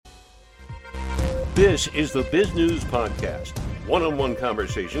This is the Biz News Podcast, one-on-one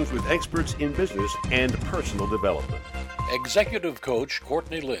conversations with experts in business and personal development. Executive coach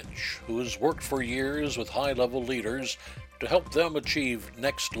Courtney Lynch, who's worked for years with high-level leaders to help them achieve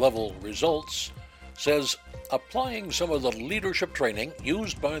next-level results, says applying some of the leadership training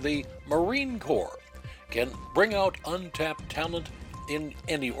used by the Marine Corps can bring out untapped talent in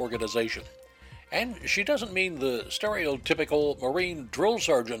any organization. And she doesn't mean the stereotypical Marine drill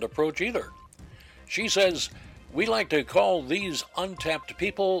sergeant approach either. She says, we like to call these untapped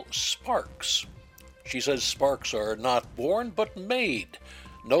people sparks. She says sparks are not born but made,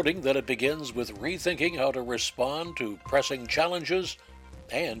 noting that it begins with rethinking how to respond to pressing challenges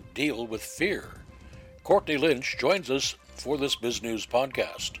and deal with fear. Courtney Lynch joins us for this Biz News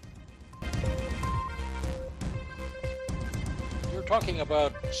podcast. You're talking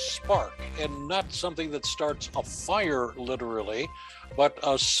about spark, and not something that starts a fire literally, but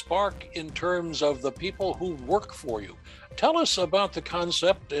a spark in terms of the people who work for you. Tell us about the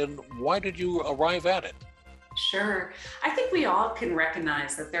concept and why did you arrive at it? Sure. I think we all can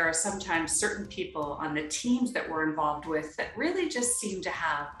recognize that there are sometimes certain people on the teams that we're involved with that really just seem to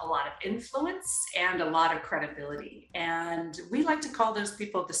have a lot of influence and a lot of credibility. And we like to call those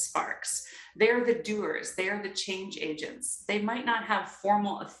people the sparks. They're the doers. They are the change agents. They might not have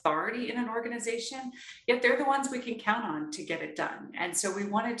formal authority in an organization, yet they're the ones we can count on to get it done. And so we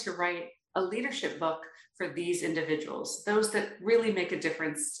wanted to write a leadership book for these individuals, those that really make a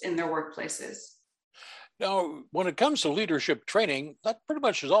difference in their workplaces. Now, when it comes to leadership training, that pretty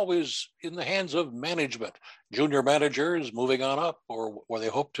much is always in the hands of management. Junior managers moving on up, or they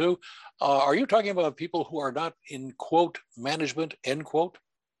hope to. Are you talking about people who are not in, quote, management, end quote?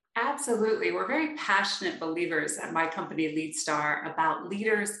 Absolutely. We're very passionate believers at my company, LeadStar, about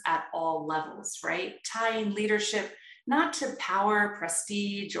leaders at all levels, right? Tying leadership not to power,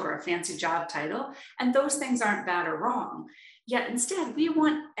 prestige, or a fancy job title. And those things aren't bad or wrong. Yet instead, we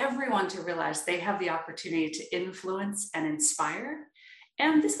want everyone to realize they have the opportunity to influence and inspire.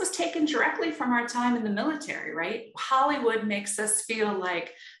 And this was taken directly from our time in the military, right? Hollywood makes us feel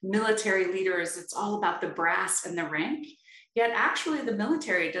like military leaders, it's all about the brass and the rank. Yet actually the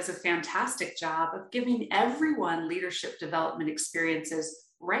military does a fantastic job of giving everyone leadership development experiences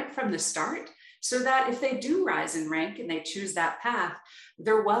right from the start, so that if they do rise in rank and they choose that path,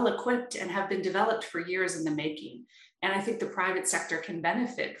 they're well equipped and have been developed for years in the making. And I think the private sector can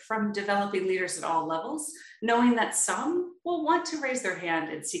benefit from developing leaders at all levels, knowing that some will want to raise their hand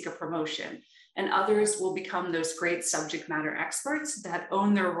and seek a promotion, and others will become those great subject matter experts that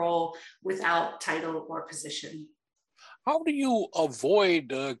own their role without title or position. How do you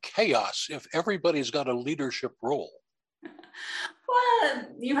avoid chaos if everybody's got a leadership role? Well,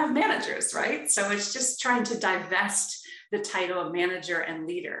 you have managers, right? So it's just trying to divest the title of manager and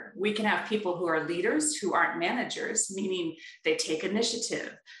leader. We can have people who are leaders who aren't managers, meaning they take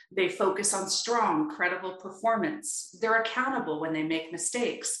initiative, they focus on strong, credible performance, they're accountable when they make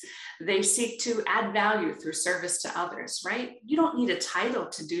mistakes, they seek to add value through service to others, right? You don't need a title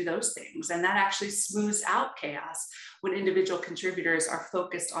to do those things, and that actually smooths out chaos when individual contributors are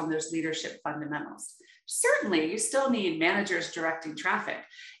focused on those leadership fundamentals. Certainly, you still need managers directing traffic,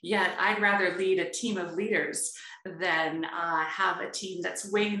 yet I'd rather lead a team of leaders than have a team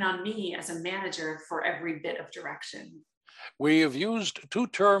that's waiting on me as a manager for every bit of direction. We have used two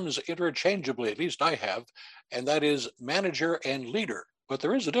terms interchangeably, at least I have, and that is manager and leader. But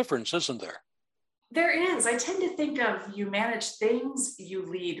there is a difference, isn't there? There is. I tend to think of you manage things, you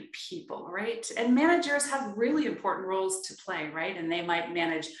lead people, right? And managers have really important roles to play, right? And they might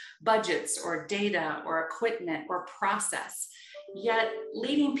manage budgets or data or equipment or process. Yet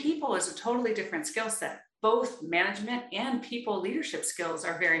leading people is a totally different skill set. Both management and people leadership skills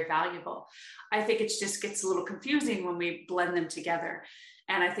are very valuable. I think it just gets a little confusing when we blend them together.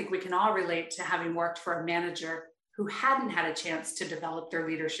 And I think we can all relate to having worked for a manager who hadn't had a chance to develop their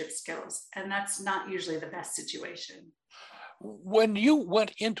leadership skills. And that's not usually the best situation. When you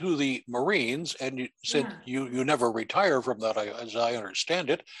went into the Marines, and you said you never retire from that, as I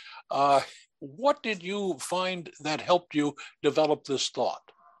understand it, what did you find that helped you develop this thought?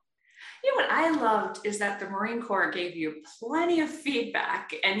 You know, what I loved is that the Marine Corps gave you plenty of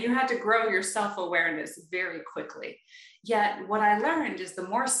feedback and you had to grow your self-awareness very quickly. Yet what I learned is the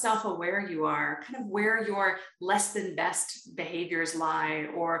more self-aware you are, kind of where your less than best behaviors lie,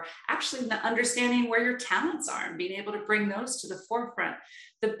 or actually the understanding where your talents are and being able to bring those to the forefront,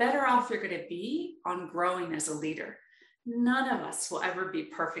 the better off you're going to be on growing as a leader. None of us will ever be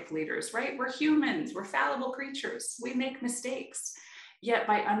perfect leaders, right? We're humans, we're fallible creatures, we make mistakes. Yet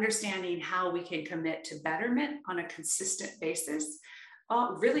by understanding how we can commit to betterment on a consistent basis,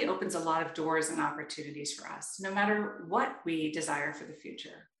 really opens a lot of doors and opportunities for us, no matter what we desire for the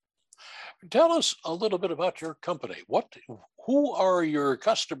future. Tell us a little bit about your company. Who are your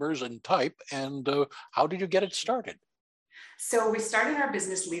customers and type, and how did you get it started? So we started our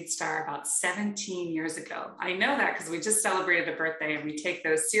business Lead Star about 17 years ago. I know that because we just celebrated a birthday and we take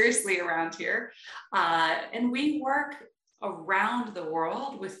those seriously around here. And we work around the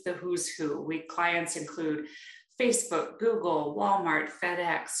world with the who's who. Clients include Facebook, Google, Walmart,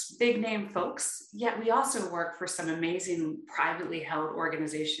 FedEx, big name folks. Yet we also work for some amazing privately held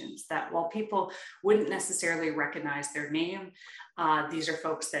organizations that, while people wouldn't necessarily recognize their name, these are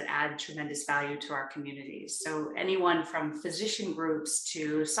folks that add tremendous value to our communities. So anyone from physician groups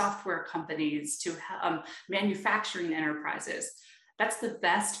to software companies to manufacturing enterprises. That's the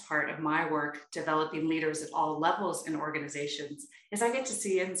best part of my work, developing leaders at all levels in organizations, is I get to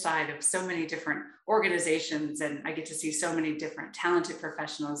see inside of so many different organizations, and I get to see so many different talented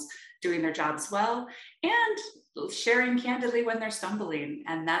professionals doing their jobs well and sharing candidly when they're stumbling.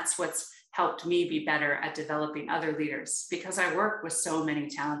 And that's what's helped me be better at developing other leaders, because I work with so many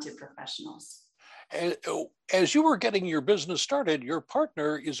talented professionals. As you were getting your business started, your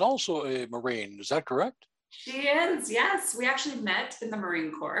partner is also a Marine. Is that correct? She is, yes. We actually met in the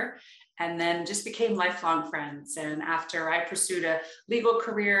Marine Corps and then just became lifelong friends. And after I pursued a legal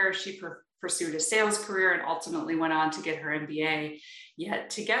career, she pursued a sales career and ultimately went on to get her MBA. Yet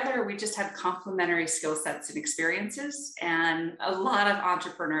together, we just had complementary skill sets and experiences and a lot of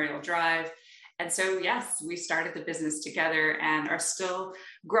entrepreneurial drive. And so, yes, we started the business together and are still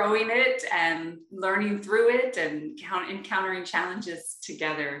growing it and learning through it and encountering challenges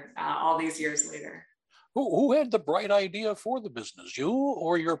together all these years later. Who had the bright idea for the business, you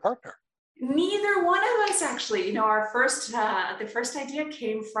or your partner? Neither one of us, actually. Our the first idea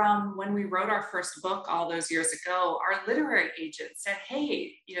came from when we wrote our first book all those years ago. Our literary agent said,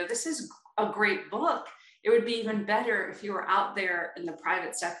 "Hey, this is a great book. It would be even better if you were out there in the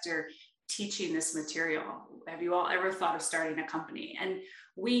private sector teaching this material. Have you all ever thought of starting a company?" And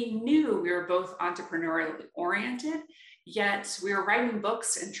we knew we were both entrepreneurially oriented, yet we were writing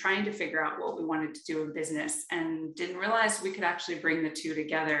books and trying to figure out what we wanted to do in business, and didn't realize we could actually bring the two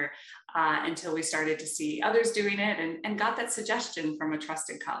together until we started to see others doing it and got that suggestion from a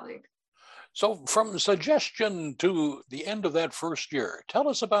trusted colleague. So from suggestion to the end of that first year, tell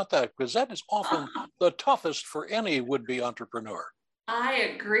us about that, because that is often the toughest for any would-be entrepreneur.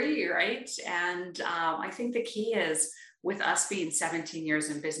 I agree, right? And I think the key is, with us being 17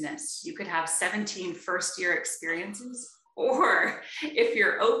 years in business, you could have 17 first-year experiences, or if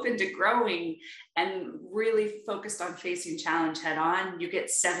you're open to growing and really focused on facing challenge head on, you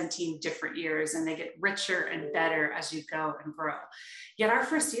get 17 different years, and they get richer and better as you go and grow. Yet our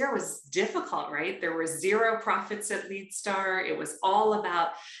first year was difficult, right? There were zero profits at LeadStar. It was all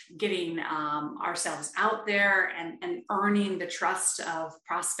about getting ourselves out there and earning the trust of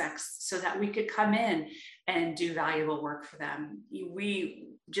prospects so that we could come in and do valuable work for them. We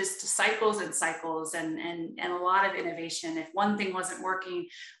just cycles and cycles and a lot of innovation. If one thing wasn't working,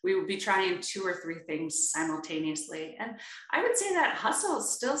 we would be trying 2 or 3 things simultaneously. And I would say that hustle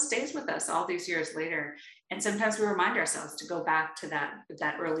still stays with us all these years later. And sometimes we remind ourselves to go back to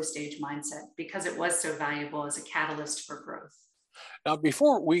that early stage mindset, because it was so valuable as a catalyst for growth. Now,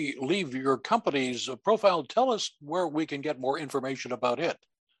 before we leave your company's profile, tell us where we can get more information about it.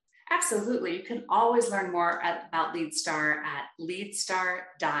 Absolutely. You can always learn more about LeadStar at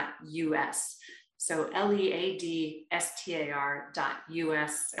leadstar.us. So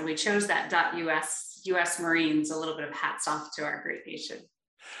leadstar.us. And we chose that .us, US Marines, a little bit of hats off to our great nation.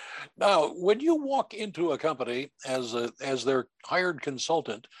 Now, when you walk into a company as their hired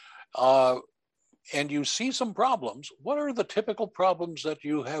consultant, and you see some problems, what are the typical problems that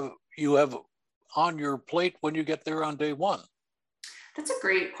you have on your plate when you get there on day one? That's a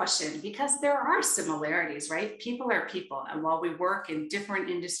great question, because there are similarities, right? People are people. And while we work in different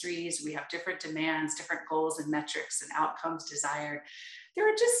industries, we have different demands, different goals and metrics and outcomes desired.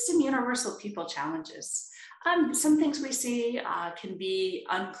 There are just some universal people challenges. Some things we see can be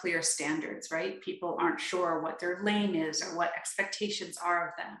unclear standards, right? People aren't sure what their lane is or what expectations are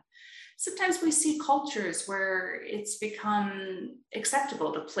of them. Sometimes we see cultures where it's become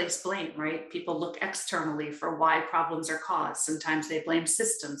acceptable to place blame, right? People look externally for why problems are caused. Sometimes they blame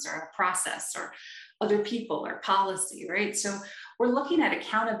systems or a process or other people or policy, right? So we're looking at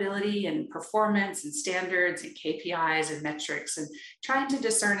accountability and performance and standards and KPIs and metrics, and trying to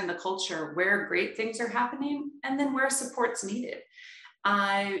discern in the culture where great things are happening and then where support's needed.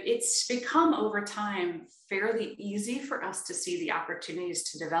 It's become over time fairly easy for us to see the opportunities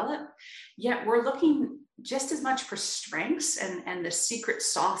to develop, yet we're looking just as much for strengths and the secret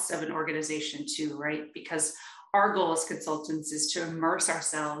sauce of an organization too, right? Because our goal as consultants is to immerse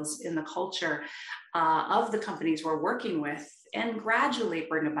ourselves in the culture of the companies we're working with and gradually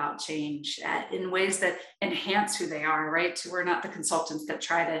bring about change in ways that enhance who they are, right? So we're not the consultants that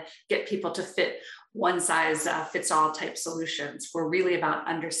try to get people to fit one size fits all type solutions. We're really about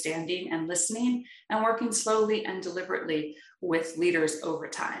understanding and listening and working slowly and deliberately with leaders over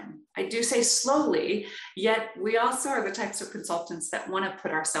time. I do say slowly, yet we also are the types of consultants that want to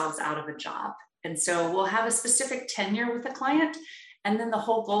put ourselves out of a job. And so we'll have a specific tenure with the client. And then the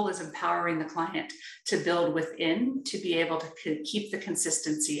whole goal is empowering the client to build within to be able to keep the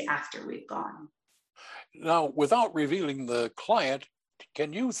consistency after we've gone. Now, without revealing the client,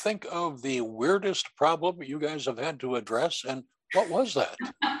 can you think of the weirdest problem you guys have had to address? And what was that?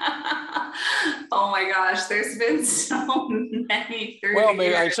 Oh my gosh, there's been so many. Well,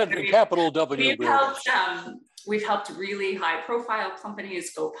 maybe I said the capital W. We've helped really high profile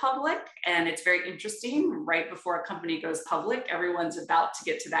companies go public, and it's very interesting. Right before a company goes public, everyone's about to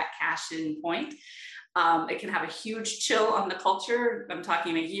get to that cash in point. It can have a huge chill on the culture. I'm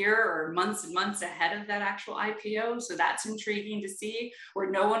talking a year or months and months ahead of that actual IPO. So that's intriguing to see,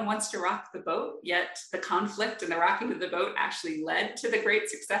 where no one wants to rock the boat, yet the conflict and the rocking of the boat actually led to the great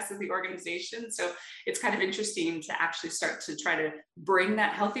success of the organization. So it's kind of interesting to actually start to try to bring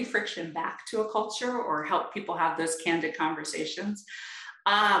that healthy friction back to a culture or help people have those candid conversations.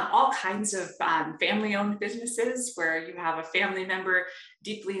 All kinds of family-owned businesses where you have a family member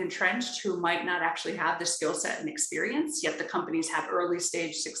deeply entrenched who might not actually have the skill set and experience, yet the companies have early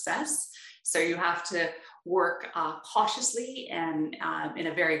stage success. So you have to work cautiously and in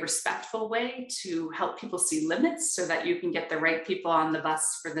a very respectful way to help people see limits so that you can get the right people on the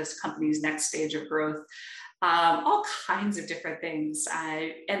bus for this company's next stage of growth. All kinds of different things.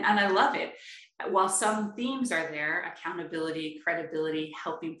 And I love it. While some themes are there, accountability, credibility,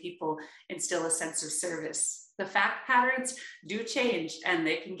 helping people instill a sense of service, the fact patterns do change and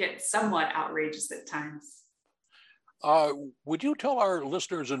they can get somewhat outrageous at times. Would you tell our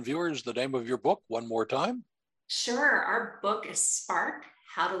listeners and viewers the name of your book one more time? Sure. Our book is Spark: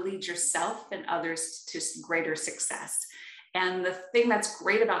 How to Lead Yourself and Others to Greater Success. And the thing that's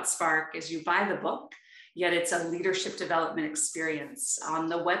great about Spark is you buy the book, yet it's a leadership development experience. On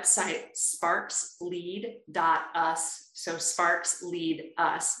the website, sparkslead.us, so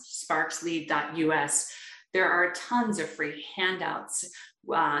sparkslead.us, sparkslead.us, there are tons of free handouts,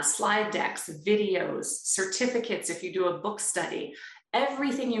 slide decks, videos, certificates if you do a book study,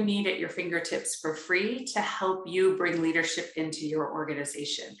 everything you need at your fingertips for free to help you bring leadership into your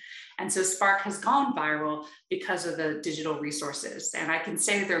organization. And so Spark has gone viral because of the digital resources. And I can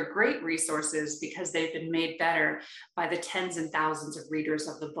say they're great resources because they've been made better by the tens and thousands of readers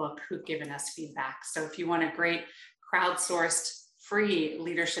of the book who've given us feedback. So if you want a great crowdsourced, free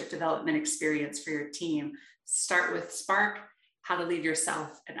leadership development experience for your team, start with Spark: How to Lead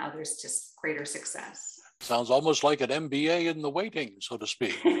Yourself and Others to Greater Success. Sounds almost like an MBA in the waiting, so to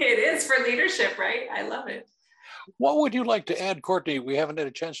speak. It is for leadership, right? I love it. What would you like to add, Courtney, we haven't had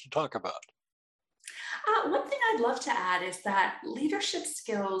a chance to talk about? One thing I'd love to add is that leadership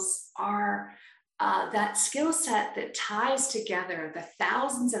skills are that skill set that ties together the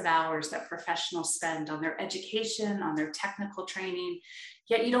thousands of hours that professionals spend on their education, on their technical training,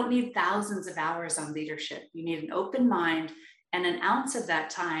 yet you don't need thousands of hours on leadership. You need an open mind and an ounce of that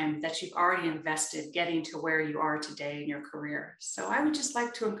time that you've already invested getting to where you are today in your career. So I would just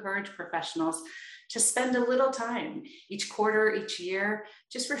like to encourage professionals to spend a little time each quarter, each year,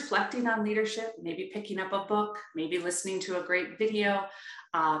 just reflecting on leadership, maybe picking up a book, maybe listening to a great video.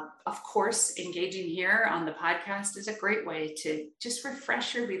 Of course, engaging here on the podcast is a great way to just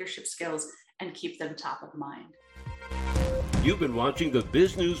refresh your leadership skills and keep them top of mind. You've been watching the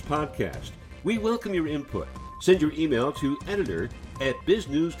Biz News Podcast. We welcome your input. Send your email to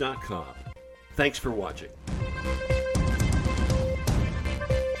editor@biznews.com. Thanks for watching.